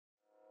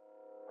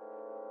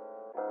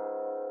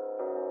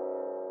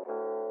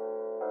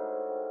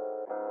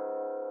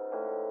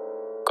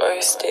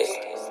thirsty.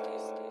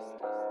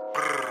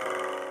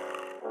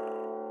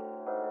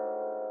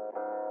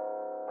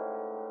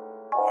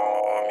 I'm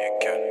my army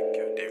again.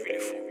 They really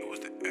thought it was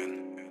the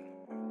end.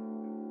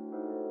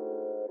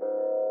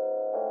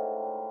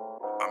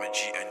 I'm a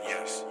GN,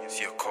 yes.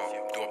 See a cop,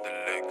 do up the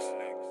legs.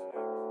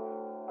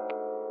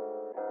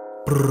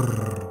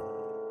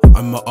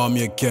 I'm my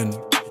army again.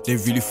 They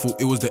really thought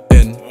it was the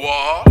end.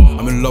 What?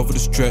 I'm in love with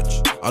the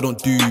stretch. I don't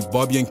do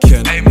Barbie and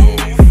Ken. Hey, move.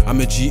 I'm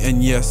a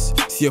GN, yes.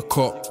 See a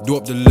cop, do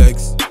up the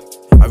legs.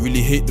 I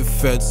really hate the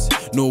feds.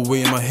 No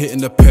way am I hitting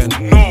the pen.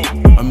 No.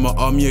 I'm my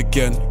army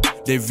again.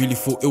 They really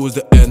thought it was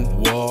the end.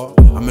 What?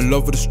 I'm in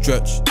love with the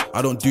stretch.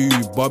 I don't do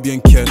Barbie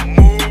and Ken.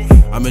 Move.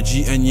 I'm a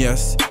GN,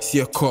 yes. See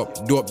a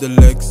cop, do up the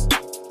legs.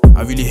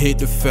 I really hate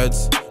the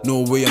feds.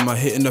 No way am I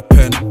hitting the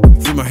pen.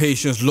 Free my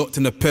Haitians locked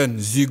in the pen.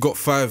 Zoo got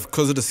 5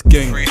 cause of the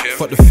skeng.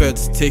 Fuck the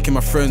feds, taking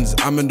my friends.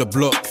 I'm in the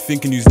block,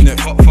 thinking who's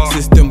next.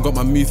 System got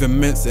my move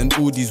immense and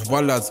all these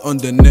wild lads on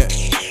the net.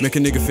 Make a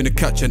nigga finna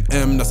catch an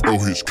M, that's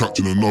LH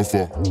catching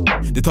another.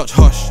 They touch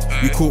hush,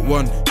 we caught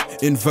one.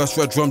 Inverse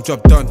red drum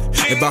job done.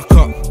 They back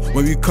up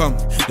when we come.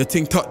 The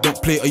ting tuck,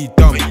 don't play, are you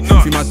dumb?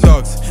 Free my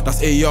dogs,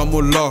 that's AR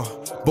Mullah.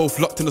 Both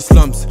locked in the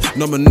slums.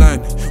 Number 9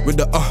 with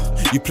the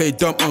you play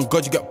dumb, on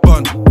God you get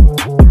bun.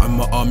 I'm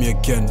my army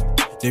again.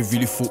 They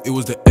really thought it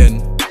was the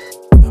end.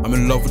 I'm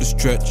in love with the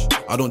stretch.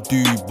 I don't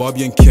do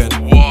Barbie and Ken.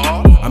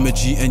 What? I'm a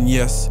GN,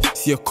 yes.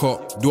 See a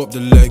cop, do up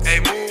the legs. Hey,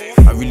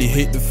 move. I really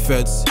hate the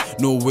feds.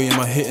 No way am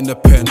I hitting the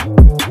pen.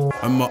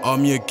 I'm my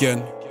army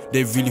again.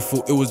 They really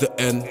thought it was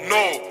the end.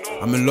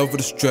 No. I'm in love with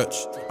the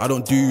stretch. I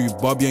don't do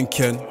Barbie and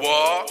Ken.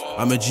 What?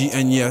 I'm a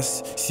GN,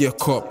 yes. See a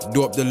cop,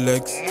 do up the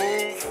legs.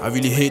 Move. I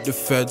really hate the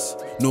feds.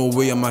 No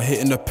way am I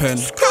hitting the pen.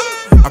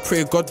 I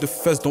pray God the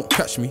feds don't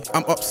catch me.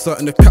 I'm upset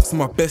and the cats are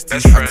my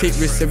besties. I take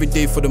risks every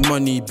day for the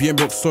money. Being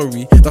broke,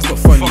 sorry, that's not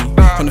funny.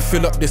 Tryna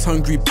fill up this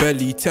hungry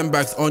belly. 10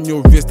 bags on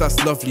your wrist,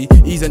 that's lovely.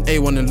 Ease and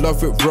A1 in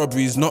love with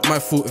robberies. Not my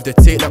fault if they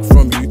take that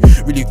from you.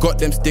 Really got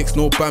them sticks,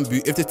 no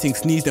bamboo. If the thing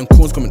sneeze, then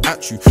corns coming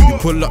at you. You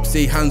pull up,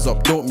 say hands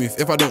up, don't move.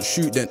 If I don't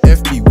shoot, then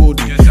FB will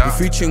do. The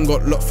free chin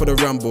got locked for the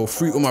Rambo.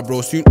 Fruit on my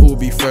bro, soon all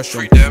be fresh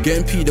on.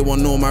 Getting P, they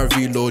want know my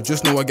reload.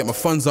 Just know I get my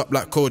funds up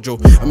like Kojo.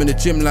 I'm in the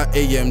gym like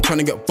AM,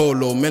 tryna get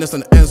bolo. Menace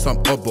on the end, so I'm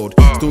oboed.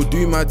 Still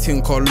do my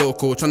thing called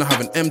local. Tryna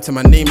have an M to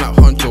my name like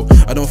Huncho.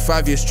 I done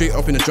 5 years straight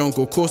up in the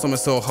jungle. Course I'ma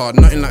sell hard,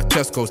 nothing like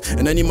Tesco's.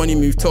 And any money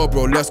move, tell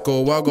bro, let's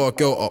go. I got a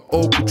girl up,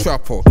 Opal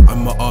Trapper.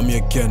 I'm my army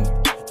again.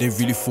 They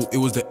really thought it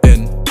was the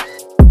end.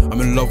 I'm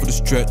in love with the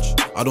stretch.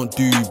 I don't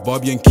do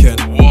Barbie and Ken.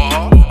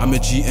 What? I'm a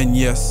GN,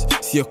 yes.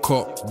 See a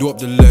cop, do up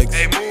the legs.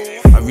 Hey,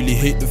 move. I really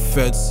hate the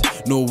feds.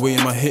 No way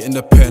am I hitting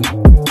the pen.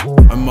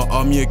 I'm my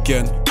army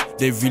again.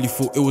 They really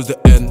thought it was the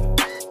end.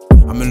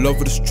 I'm in love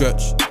with the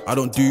stretch. I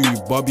don't do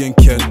Barbie and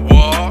Ken.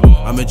 What?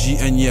 I'm a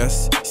GN,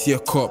 yes. See a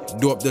cop,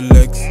 do up the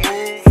legs.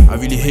 Move. I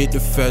really hate the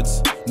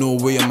feds. No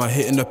way am I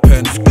hitting the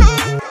pen.